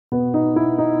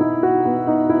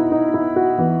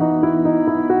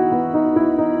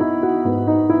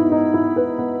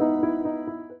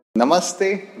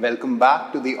Namaste, welcome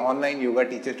back to the online yoga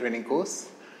teacher training course.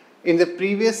 In the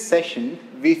previous session,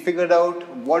 we figured out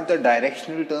what the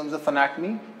directional terms of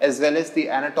anatomy as well as the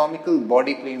anatomical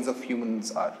body planes of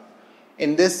humans are.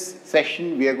 In this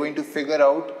session, we are going to figure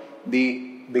out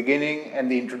the beginning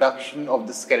and the introduction of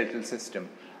the skeletal system.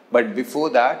 But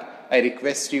before that, I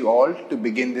request you all to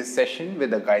begin this session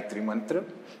with a Gayatri mantra.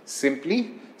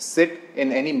 Simply sit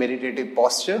in any meditative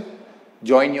posture.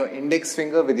 Join your index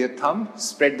finger with your thumb,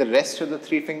 spread the rest of the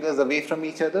three fingers away from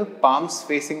each other, palms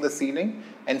facing the ceiling,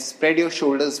 and spread your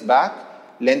shoulders back,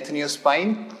 lengthen your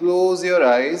spine, close your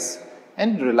eyes,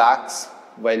 and relax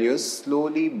while you're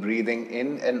slowly breathing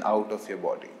in and out of your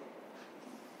body.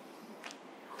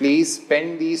 Please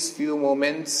spend these few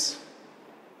moments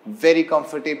very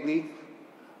comfortably.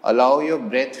 Allow your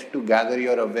breath to gather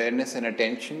your awareness and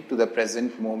attention to the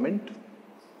present moment,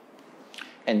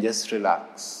 and just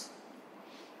relax.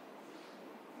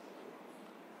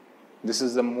 This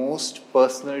is the most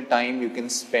personal time you can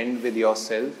spend with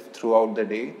yourself throughout the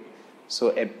day. So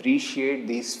appreciate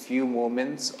these few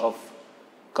moments of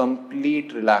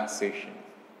complete relaxation.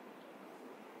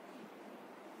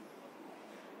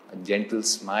 A gentle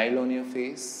smile on your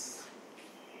face.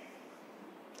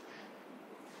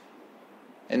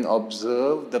 And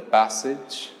observe the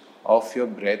passage of your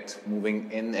breath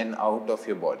moving in and out of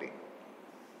your body.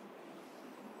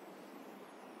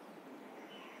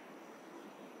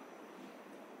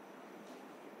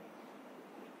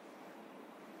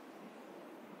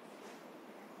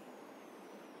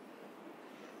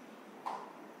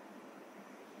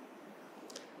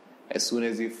 As soon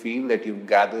as you feel that you've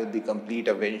gathered the complete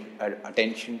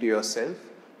attention to yourself,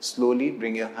 slowly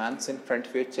bring your hands in front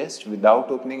of your chest without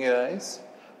opening your eyes.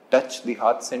 Touch the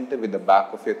heart center with the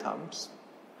back of your thumbs.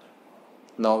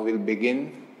 Now we'll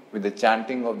begin with the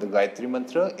chanting of the Gayatri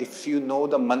mantra. If you know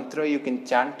the mantra, you can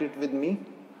chant it with me.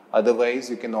 Otherwise,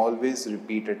 you can always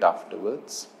repeat it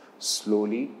afterwards.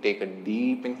 Slowly take a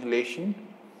deep inhalation.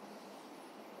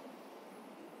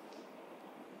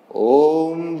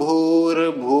 Om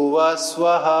Bhurbhuva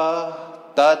Swaha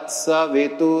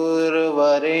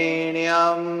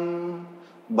Tatsaviturvarenyam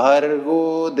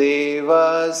Bhargo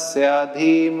Devasya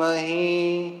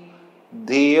Dhimahi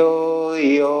Dhiyo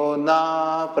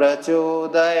Yona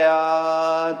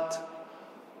Prachodayat.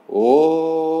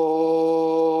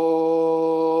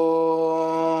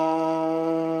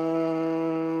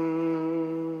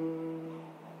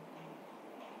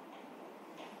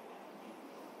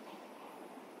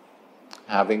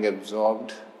 Having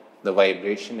absorbed the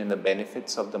vibration and the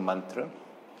benefits of the mantra,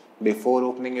 before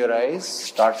opening your eyes,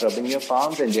 start rubbing your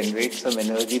palms and generate some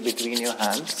energy between your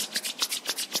hands.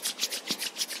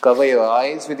 Cover your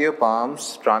eyes with your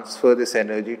palms, transfer this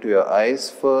energy to your eyes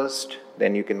first,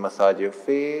 then you can massage your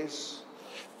face,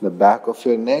 the back of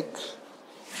your neck,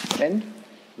 and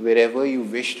wherever you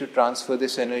wish to transfer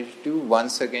this energy to,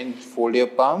 once again fold your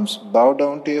palms, bow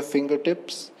down to your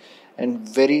fingertips, and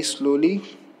very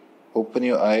slowly open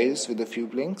your eyes with a few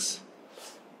blinks.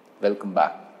 Welcome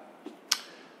back.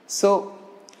 So,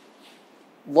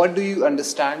 what do you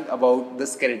understand about the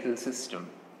skeletal system?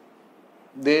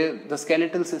 The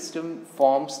skeletal system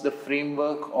forms the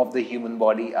framework of the human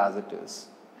body as it is.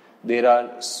 There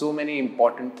are so many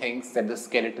important things that the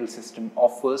skeletal system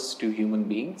offers to human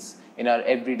beings in our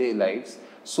everyday lives.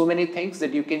 So many things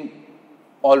that you can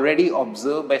already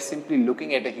observe by simply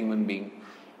looking at a human being.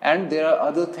 And there are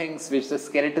other things which the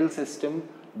skeletal system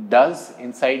does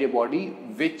inside your body,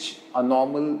 which a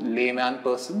normal layman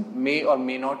person may or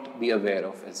may not be aware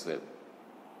of as well.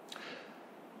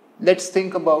 Let's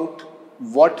think about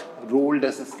what role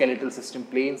does the skeletal system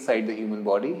play inside the human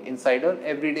body, inside our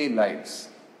everyday lives.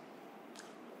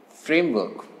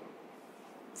 Framework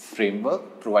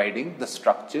providing the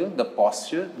structure, the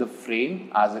posture, the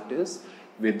frame as it is.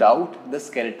 Without the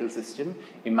skeletal system,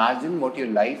 imagine what your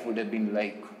life would have been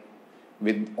like.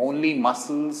 With only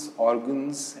muscles,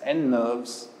 organs and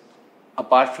nerves.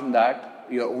 Apart from that,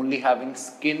 you are only having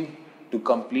skin to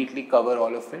completely cover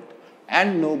all of it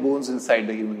and no bones inside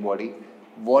the human body.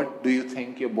 What do you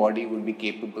think your body would be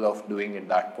capable of doing at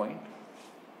that point?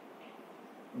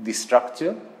 The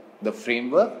structure, the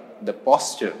framework, the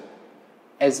posture,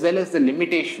 as well as the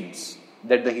limitations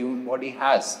that the human body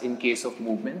has in case of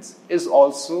movements is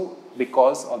also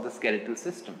because of the skeletal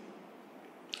system.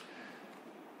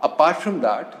 Apart from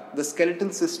that, the skeletal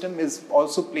system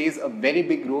also plays a very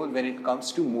big role when it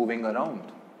comes to moving around.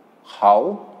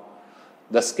 How?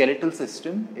 The skeletal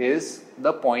system is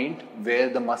the point where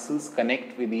the muscles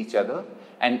connect with each other,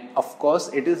 and of course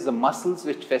it is the muscles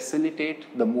which facilitate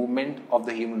the movement of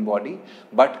the human body,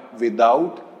 but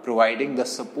without providing the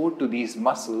support to these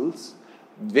muscles,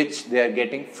 which they are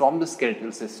getting from the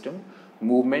skeletal system,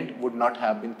 movement would not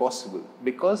have been possible,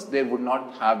 because there would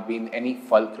not have been any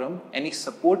fulcrum, any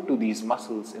support to these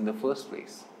muscles in the first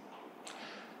place.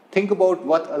 Think about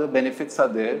what other benefits are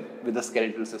there with the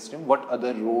skeletal system. What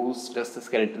other roles does the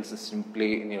skeletal system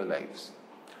play in your lives?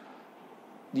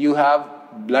 You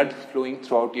have blood flowing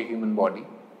throughout your human body.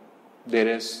 There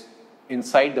is,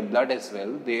 inside the blood as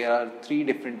well, there are 3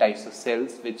 different types of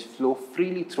cells which flow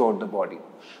freely throughout the body.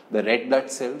 The red blood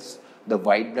cells, the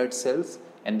white blood cells,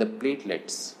 and the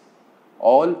platelets.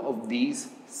 All of these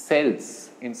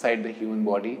cells inside the human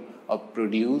body are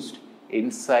produced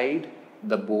inside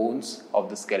the bones of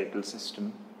the skeletal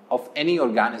system of any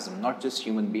organism, not just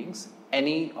human beings.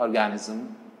 Any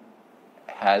organism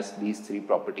has these 3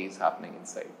 properties happening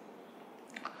inside.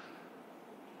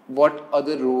 What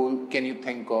other role can you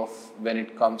think of when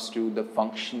it comes to the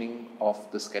functioning of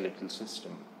the skeletal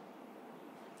system?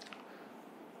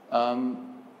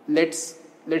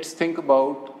 Let's think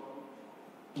about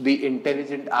the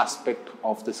intelligent aspect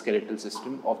of the skeletal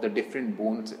system, of the different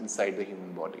bones inside the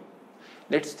human body.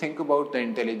 Let's think about the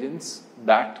intelligence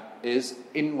that is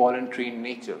involuntary in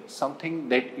nature, something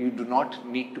that you do not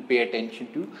need to pay attention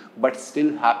to, but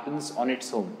still happens on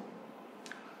its own.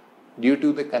 Due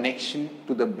to the connection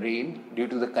to the brain, due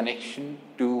to the connection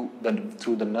to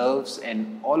through the nerves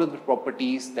and all of the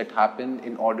properties that happen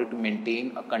in order to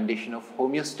maintain a condition of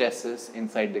homeostasis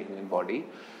inside the human body,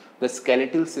 the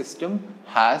skeletal system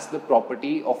has the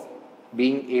property of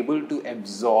being able to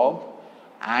absorb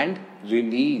and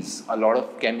release a lot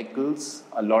of chemicals,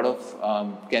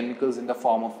 chemicals in the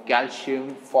form of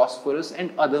calcium, phosphorus,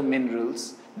 and other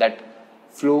minerals that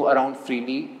flow around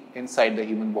freely inside the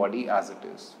human body as it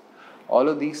is. All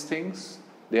of these things,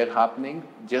 they are happening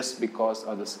just because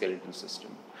of the skeletal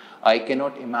system. I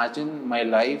cannot imagine my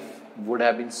life would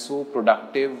have been so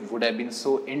productive, would have been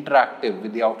so interactive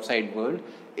with the outside world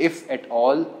if at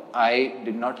all I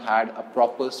did not have a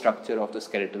proper structure of the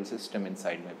skeletal system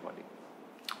inside my body.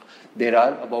 There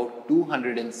are about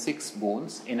 206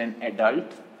 bones in an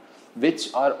adult,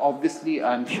 which are obviously,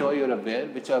 I'm sure you're aware,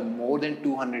 which are more than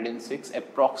 206,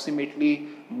 approximately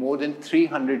more than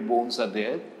 300 bones are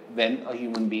there when a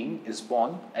human being is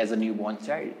born as a newborn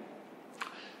child.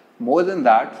 More than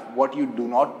that, what you do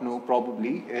not know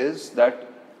probably is that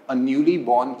a newly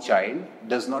born child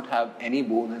does not have any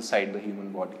bone inside the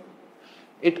human body.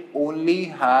 It only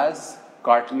has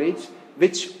cartilage,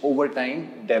 which over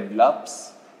time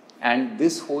develops, and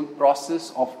this whole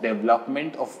process of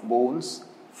development of bones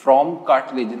from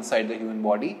cartilage inside the human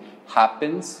body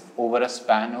happens over a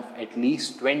span of at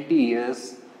least 20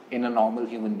 years in a normal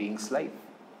human being's life.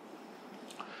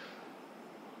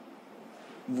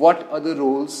 What other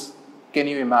roles can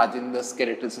you imagine the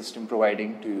skeletal system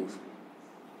providing to you?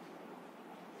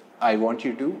 I want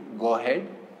you to go ahead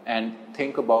and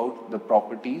think about the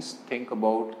properties, think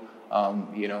about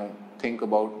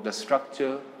the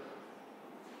structure,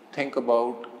 think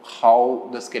about how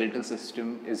the skeletal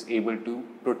system is able to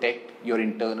protect your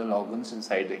internal organs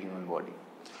inside the human body.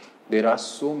 There are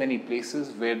so many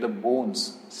places where the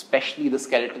bones, especially the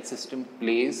skeletal system,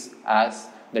 plays as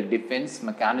the defense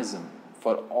mechanism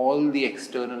for all the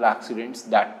external accidents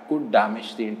that could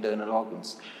damage the internal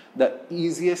organs. The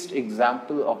easiest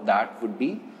example of that would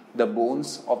be the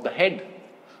bones of the head.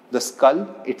 The skull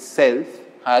itself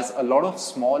has a lot of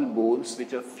small bones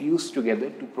which are fused together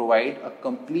to provide a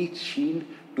complete shield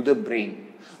to the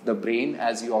brain. The brain,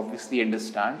 as you obviously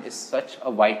understand, is such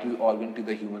a vital organ to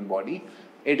the human body.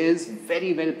 It is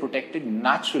very well protected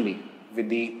naturally with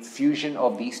the fusion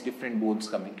of these different bones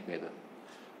coming together.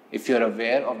 If you're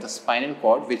aware of the spinal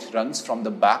cord, which runs from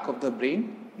the back of the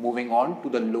brain, moving on to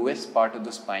the lowest part of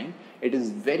the spine, it is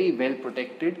very well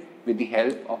protected with the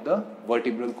help of the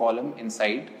vertebral column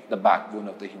inside the backbone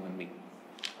of the human being.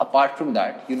 Apart from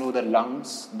that, you know, the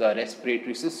lungs, the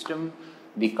respiratory system,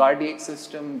 the cardiac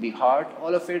system, the heart,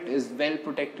 all of it is well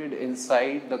protected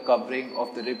inside the covering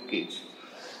of the rib cage.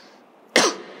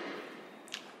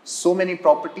 So many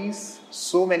properties,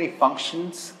 so many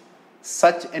functions,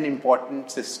 such an important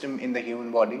system in the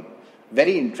human body.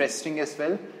 Very interesting as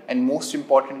well, and most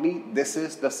importantly, this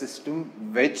is the system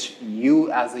which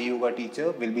you as a yoga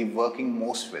teacher will be working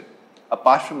most with.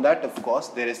 Apart from that, of course,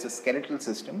 there is the skeletal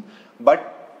system,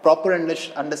 but proper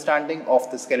understanding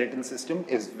of the skeletal system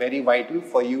is very vital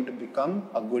for you to become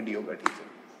a good yoga teacher.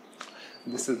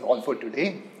 This is all for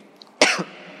today.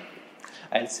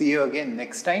 I'll see you again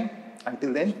next time.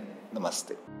 Until then,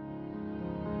 namaste.